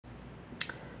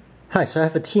Hi, so I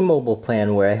have a T-Mobile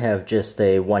plan where I have just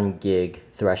a 1 gig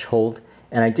threshold,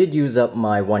 and I did use up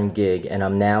my 1 gig, and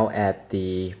I'm now at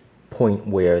the point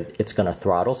where it's going to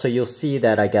throttle. So you'll see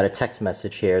that I got a text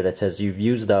message here that says you've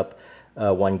used up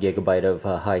 1 gigabyte of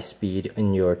high speed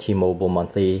in your T-Mobile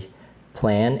monthly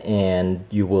plan, and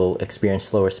you will experience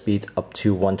slower speeds up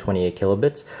to 128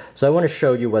 kilobits. So I want to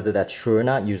show you whether that's true or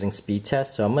not using speed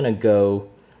test. So I'm going to go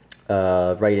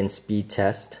right in speed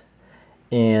test.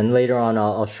 And later on,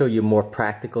 I'll show you more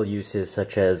practical uses,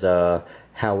 such as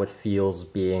how it feels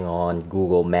being on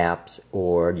Google Maps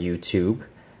or YouTube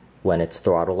when it's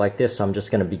throttled like this. So I'm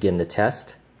just going to begin the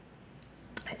test.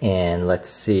 And let's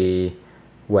see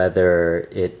whether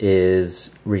it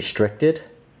is restricted.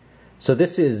 So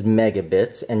this is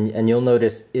megabits, and you'll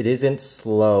notice it isn't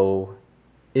slow.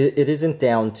 It isn't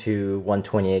down to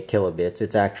 128 kilobits.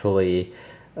 It's actually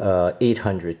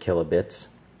 800 kilobits.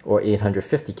 Or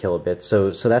 850 kilobits, so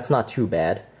that's not too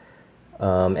bad.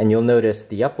 And you'll notice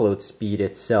the upload speed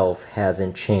itself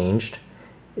hasn't changed.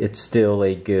 It's still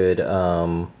a good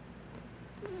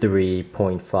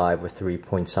 3.5 or 3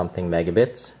 point something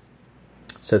megabits.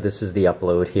 So this is the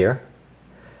upload here.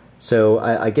 So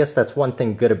I guess that's one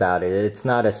thing good about it. It's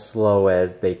not as slow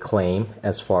as they claim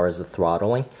as far as the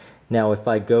throttling. Now if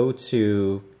I go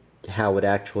to how it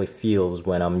actually feels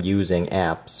when I'm using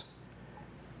apps,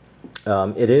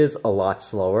 it is a lot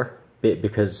slower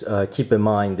because keep in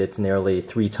mind it's nearly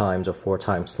 3 times or 4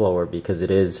 times slower because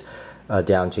it is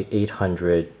down to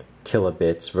 800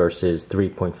 kilobits versus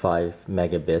 3.5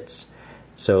 megabits.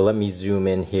 So let me zoom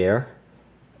in here,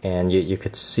 and you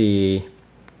could see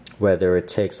whether it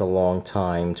takes a long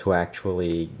time to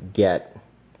actually get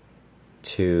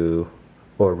to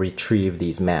or retrieve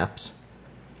these maps.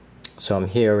 So I'm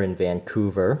here in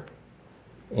Vancouver,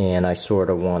 and I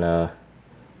sort of want to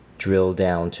drill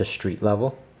down to street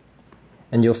level,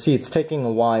 and you'll see it's taking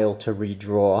a while to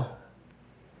redraw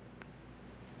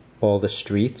all the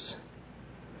streets,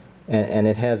 and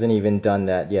it hasn't even done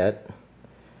that yet.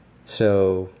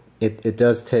 So it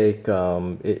does take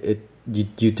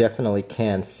you definitely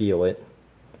can feel it.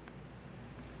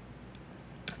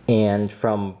 And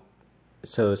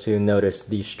so you notice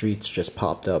these streets just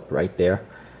popped up right there,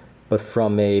 but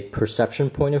from a perception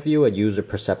point of view, a user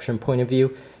perception point of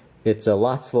view, it's a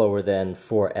lot slower than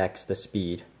 4x the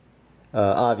speed.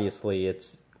 Obviously,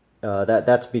 it's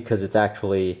that's because it's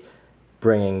actually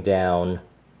bringing down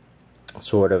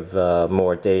sort of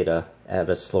more data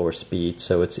at a slower speed,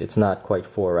 so it's not quite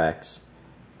 4x.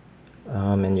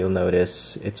 And you'll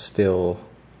notice it's still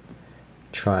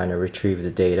trying to retrieve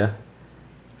the data.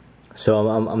 So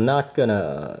I'm not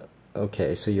gonna.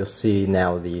 Okay, so you'll see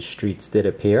now the streets did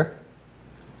appear.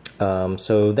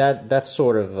 So that's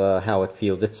sort of how it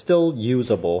feels. It's still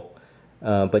usable,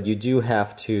 but you do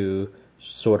have to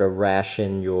sort of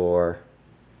ration your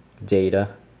data.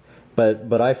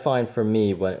 But I find for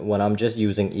me, when I'm just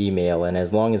using email, and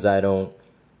as long as I don't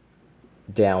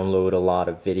download a lot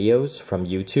of videos from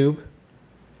YouTube,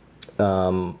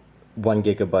 1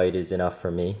 gigabyte is enough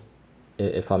for me.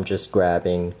 If I'm just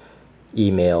grabbing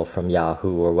email from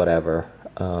Yahoo or whatever,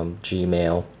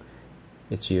 Gmail,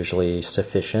 it's usually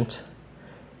sufficient.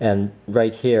 And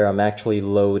right here I'm actually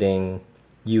loading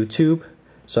YouTube.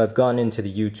 So I've gone into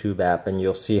the YouTube app, and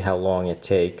you'll see how long it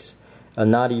takes.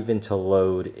 Not even to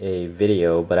load a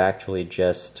video, but actually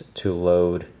just to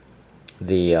load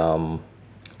the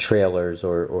trailers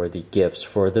or the GIFs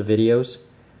for the videos.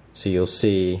 So you'll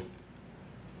see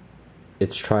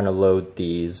it's trying to load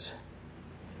these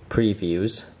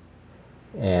previews,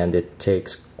 and it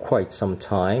takes quite some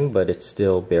time, but it's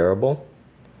still bearable.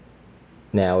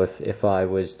 Now if I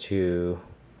was to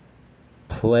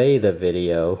play the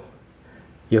video,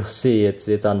 you'll see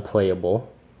it's unplayable,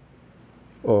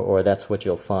 or that's what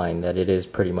you'll find, that it is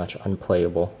pretty much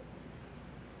unplayable.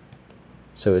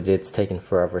 So it's taken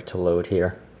forever to load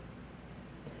here.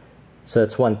 So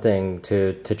that's one thing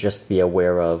to just be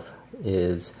aware of,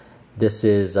 is this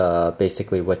is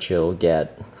basically what you'll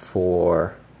get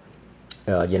for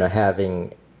you know,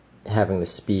 having the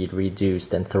speed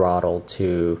reduced and throttled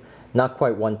to not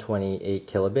quite 128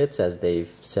 kilobits as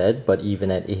they've said, but even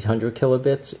at 800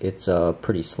 kilobits, it's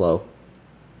pretty slow.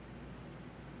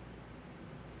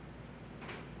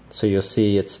 So you'll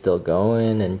see it's still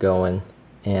going and going,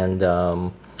 and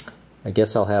I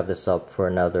guess I'll have this up for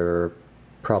another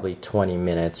probably 20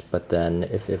 minutes, but then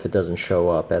if it doesn't show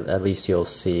up, at least you'll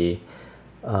see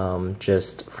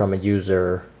just from a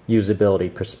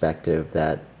usability perspective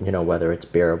that, you know, whether it's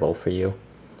bearable for you.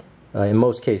 In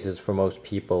most cases, for most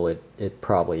people, it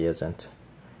probably isn't.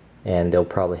 And they'll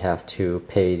probably have to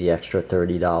pay the extra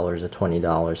 $30 or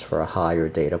 $20 for a higher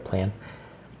data plan.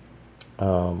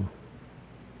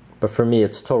 But for me,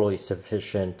 it's totally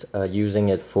sufficient using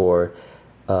it for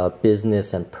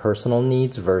business and personal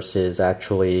needs versus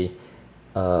actually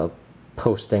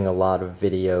posting a lot of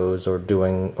videos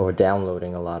or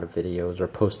downloading a lot of videos or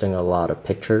posting a lot of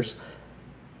pictures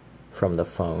from the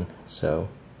phone. So,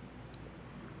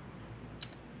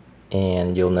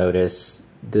 and you'll notice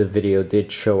the video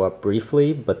did show up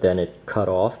briefly, but then it cut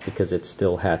off because it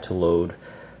still had to load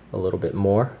a little bit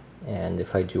more. And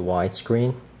if I do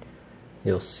widescreen,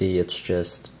 you'll see it's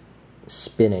just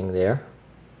spinning there.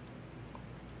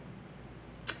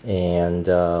 And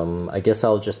I guess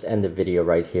I'll just end the video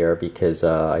right here because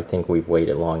I think we've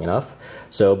waited long enough.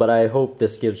 So, but I hope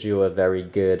this gives you a very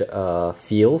good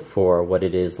feel for what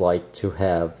it is like to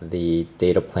have the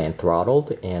data plan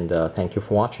throttled, and thank you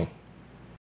for watching.